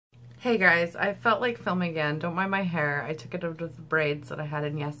Hey guys, I felt like filming again. Don't mind my hair. I took it out of the braids that I had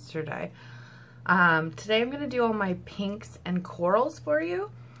in yesterday. Today I'm going to do all my pinks and corals for you.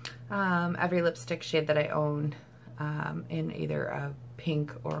 Every lipstick shade that I own in either a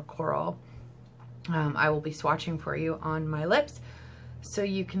pink or a coral. I will be swatching for you on my lips so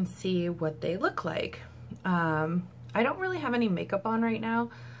you can see what they look like. I don't really have any makeup on right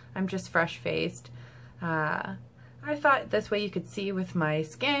now. I'm just fresh-faced. I thought this way you could see with my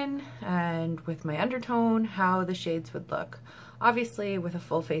skin and with my undertone how the shades would look. Obviously with a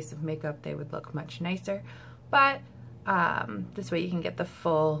full face of makeup they would look much nicer, but this way you can get the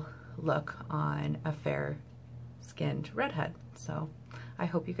full look on a fair skinned redhead. So I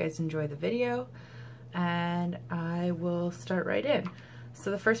hope you guys enjoy the video and I will start right in.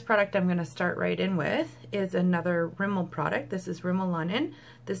 So the first product I'm going to start right in with is another Rimmel product. This is Rimmel London.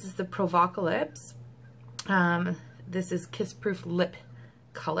 This is the Provocalypse. This is Kiss Proof Lip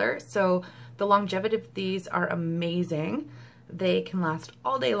Color. So the longevity of these are amazing. They can last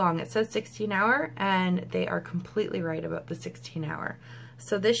all day long. It says 16 hour and they are completely right about the 16 hour.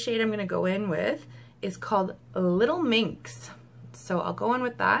 So this shade I'm going to go in with is called Little Minx. So I'll go in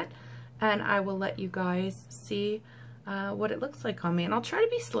with that and I will let you guys see what it looks like on me. And I'll try to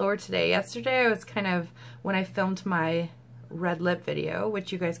be slower today. Yesterday I was kind of, when I filmed my red lip video,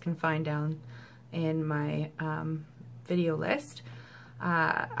 which you guys can find down in my video list,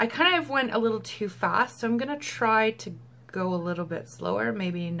 I kind of went a little too fast, so I'm gonna try to go a little bit slower,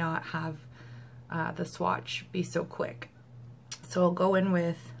 maybe not have the swatch be so quick. So I'll go in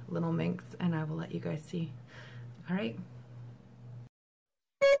with Little Minx and I will let you guys see. All right.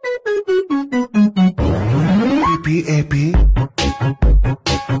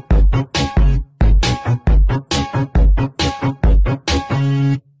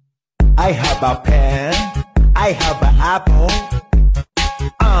 I have a pen, I have an apple,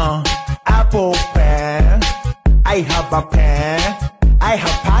 apple pen. I have a pen, I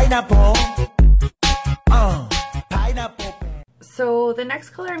have pineapple, pineapple pen. So the next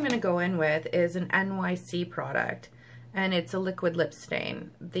color I'm going to go in with is an NYC product, and it's a liquid lip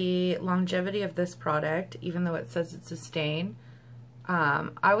stain. The longevity of this product, even though it says it's a stain,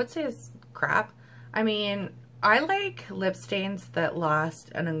 I would say it's crap. I mean, I like lip stains that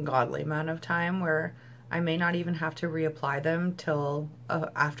last an ungodly amount of time where I may not even have to reapply them till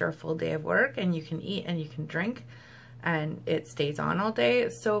after a full day of work, and you can eat and you can drink and it stays on all day.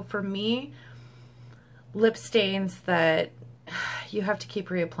 So for me, lip stains that you have to keep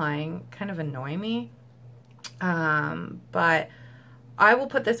reapplying kind of annoy me. But I will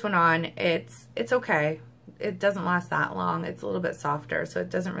put this one on. It's okay. It doesn't last that long. It's a little bit softer, so it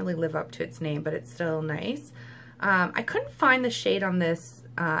doesn't really live up to its name, but it's still nice. I couldn't find the shade on this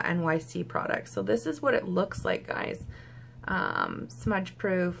NYC product, so this is what it looks like, guys. Smudge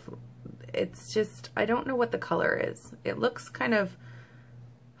proof. It's just, I don't know what the color is. It looks kind of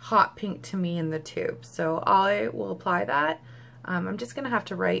hot pink to me in the tube, so I will apply that. I'm just going to have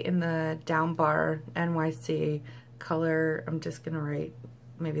to write in the down bar NYC color. I'm just going to write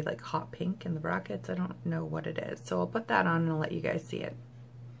maybe like hot pink in the brackets. I don't know what it is, so I'll put that on and I'll let you guys see it.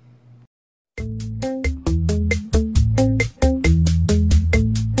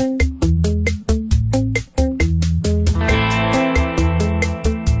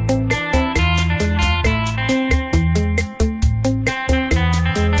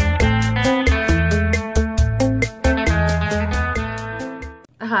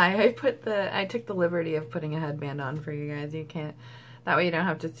 I took the liberty of putting a headband on for you guys. You can't, that way you don't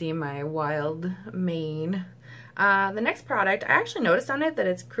have to see my wild mane. The next product, I actually noticed on it that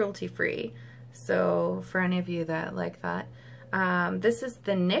it's cruelty free. So for any of you that like that, this is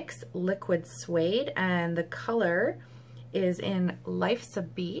the NYX Liquid Suede and the color is in Life's a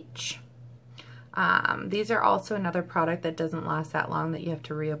Beach. These are also another product that doesn't last that long, that you have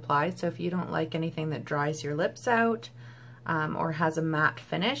to reapply. So if you don't like anything that dries your lips out, or has a matte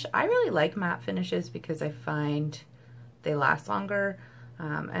finish. I really like matte finishes because I find they last longer,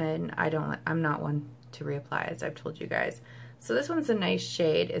 and I'm not one to reapply, as I've told you guys. So this one's a nice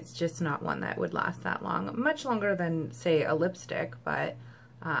shade. It's just not one that would last that long, much longer than say a lipstick, but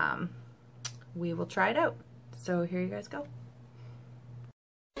we will try it out. So here you guys go.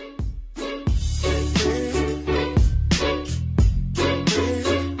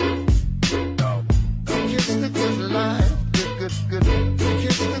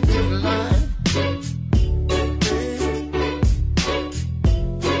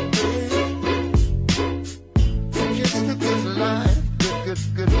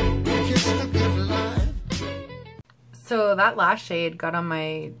 So that last shade got on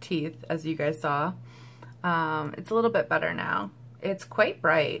my teeth, as you guys saw. It's a little bit better now. It's quite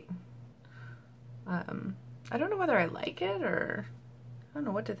bright. I don't know whether I like it or I don't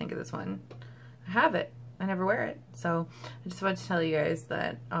know what to think of this one. I have it. I never wear it. So I just wanted to tell you guys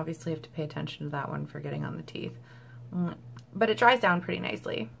that obviously you have to pay attention to that one for getting on the teeth. But it dries down pretty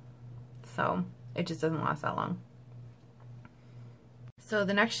nicely. So it just doesn't last that long. So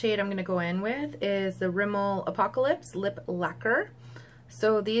the next shade I'm going to go in with is the Rimmel Apocalypse Lip Lacquer.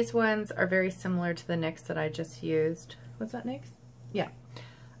 So these ones are very similar to the NYX that I just used. Was that NYX? Yeah.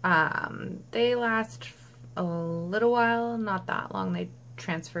 They last a little while, not that long. They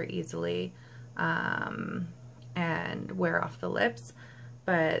transfer easily and wear off the lips.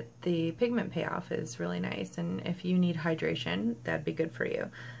 But the pigment payoff is really nice, and if you need hydration, that'd be good for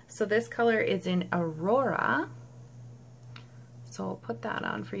you. So this color is in Aurora. So I'll put that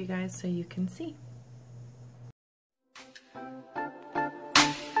on for you guys so you can see.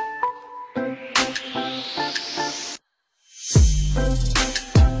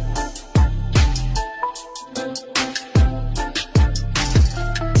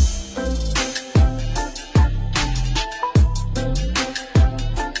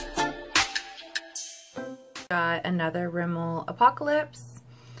 Got another Rimmel Apocalypse.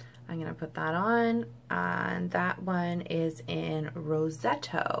 I'm going to put that on, and that one is in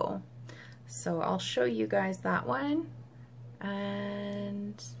Rossetto. So I'll show you guys that one,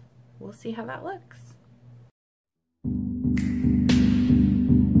 and we'll see how that looks.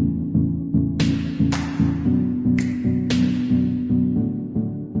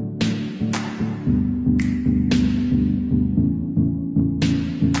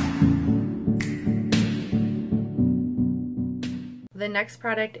 The next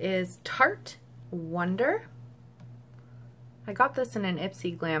product is Tart Wonder. I got this in an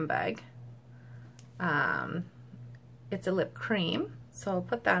Ipsy Glam bag. It's a lip cream, so I'll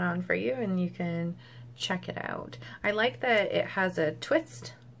put that on for you and you can check it out. I like that it has a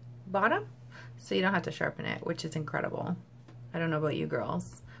twist bottom, so you don't have to sharpen it, which is incredible. I don't know about you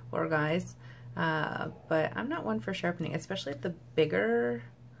girls or guys, but I'm not one for sharpening, especially the bigger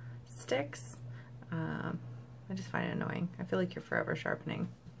sticks. I just find it annoying. I feel like you're forever sharpening.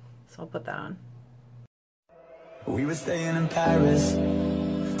 So I'll put that on. We were staying in Paris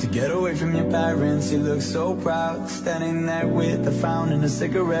to get away from your parents. You look so proud, standing there with a frown and a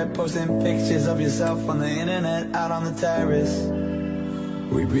cigarette, posting pictures of yourself on the internet out on the terrace.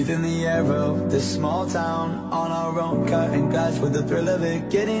 We breathe in the air of this small town on our own, cutting glass with the thrill of it,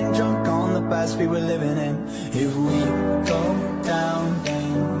 getting drunk on the past we were living in. If we go down,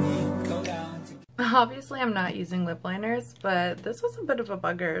 then we go down. Obviously I'm not using lip liners, but this was a bit of a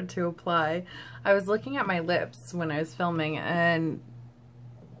bugger to apply. I was looking at my lips when I was filming and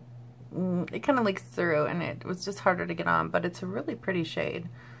it kind of leaks through and it was just harder to get on, but it's a really pretty shade.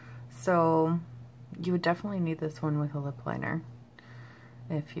 So you would definitely need this one with a lip liner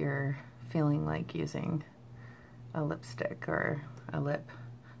if you're feeling like using a lipstick or a lip,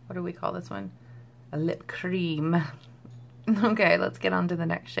 what do we call this one? A lip cream. Okay, let's get on to the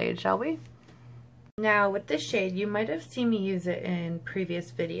next shade, shall we? Now with this shade, you might have seen me use it in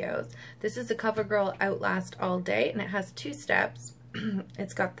previous videos. This is the CoverGirl Outlast All Day, and it has two steps.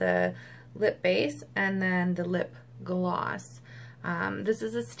 It's got the lip base and then the lip gloss. This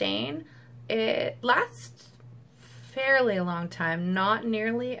is a stain. It lasts fairly a long time, not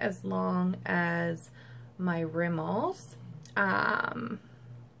nearly as long as my Rimmels, but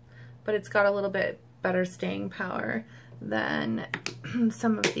it's got a little bit better staying power than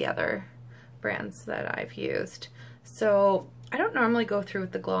some of the other brands that I've used. So I don't normally go through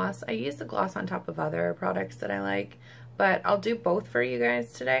with the gloss. I use the gloss on top of other products that I like, but I'll do both for you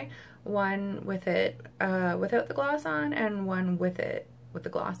guys today. One with it without the gloss on, and one with it with the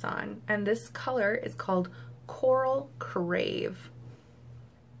gloss on. And this color is called Coral Crave.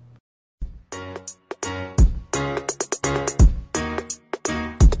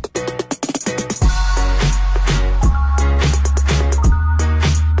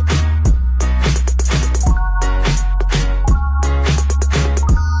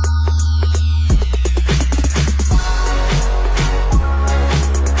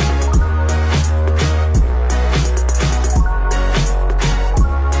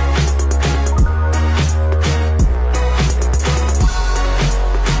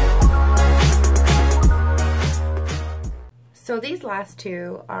 So these last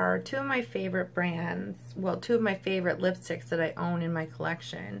two are two of my favorite brands, well, two of my favorite lipsticks that I own in my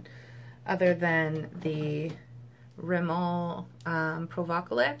collection, other than the Rimmel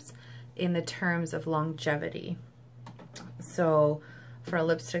Provocalypse, in the terms of longevity. So for a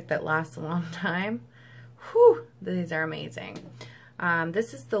lipstick that lasts a long time, whew, these are amazing.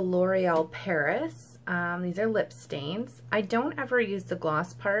 This is the L'Oreal Paris, These are lip stains. I don't ever use the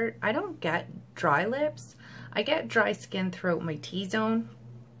gloss part. I don't get dry lips. I get dry skin throughout my T-zone,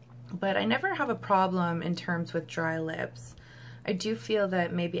 but I never have a problem in terms with dry lips. I do feel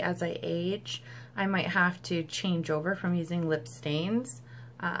that maybe as I age, I might have to change over from using lip stains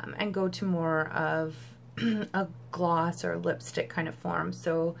and go to more of a gloss or lipstick kind of form.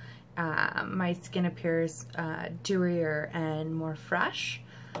 So my skin appears dewier and more fresh.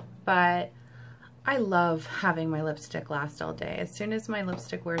 But I love having my lipstick last all day. As soon as my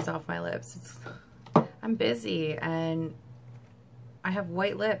lipstick wears off my lips, I'm busy and I have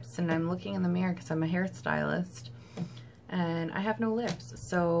white lips and I'm looking in the mirror because I'm a hairstylist and I have no lips.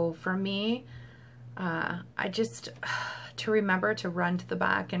 So for me, to remember to run to the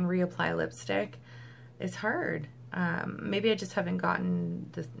back and reapply lipstick is hard. Maybe I just haven't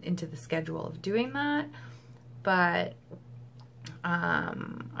gotten into the schedule of doing that, but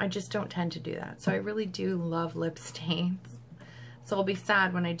I just don't tend to do that. So I really do love lip stains. So I'll be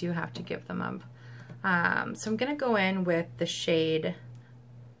sad when I do have to give them up. So I'm going to go in with the shade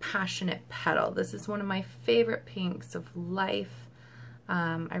Passionate Petal. This is one of my favorite pinks of life.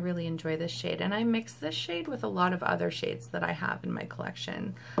 I really enjoy this shade, and I mix this shade with a lot of other shades that I have in my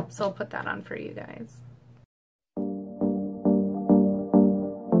collection. So I'll put that on for you guys.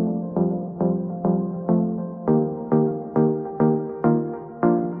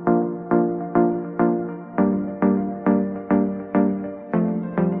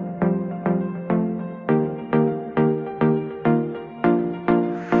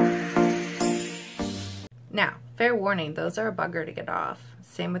 Now, fair warning, those are a bugger to get off.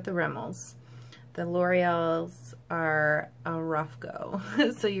 Same with the Rimmels. The L'Oreals are a rough go,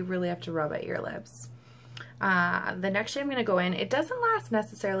 so you really have to rub at your lips. The next shade I'm going to go in, it doesn't last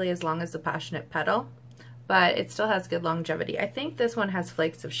necessarily as long as the Passionate Petal, but it still has good longevity. I think this one has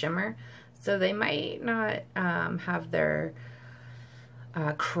flakes of shimmer, so they might not have their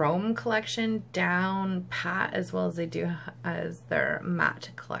chrome collection down pat as well as they do as their matte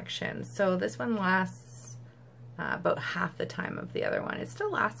collection. So this one lasts about half the time of the other one. It still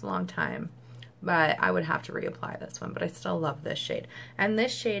lasts a long time, but I would have to reapply this one, but I still love this shade. And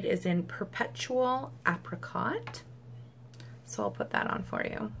this shade is in Perpetual Apricot. So I'll put that on for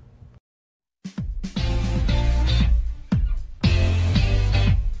you.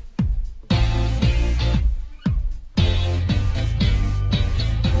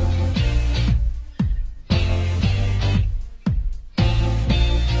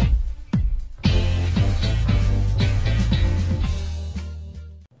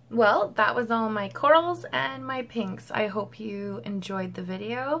 Well, that was all my corals and my pinks. I hope you enjoyed the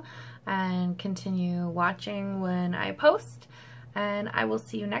video and continue watching when I post. And I will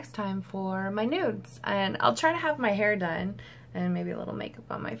see you next time for my nudes. And I'll try to have my hair done and maybe a little makeup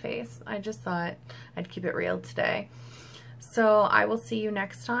on my face. I just thought I'd keep it real today. So I will see you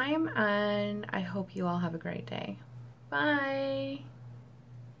next time, and I hope you all have a great day. Bye!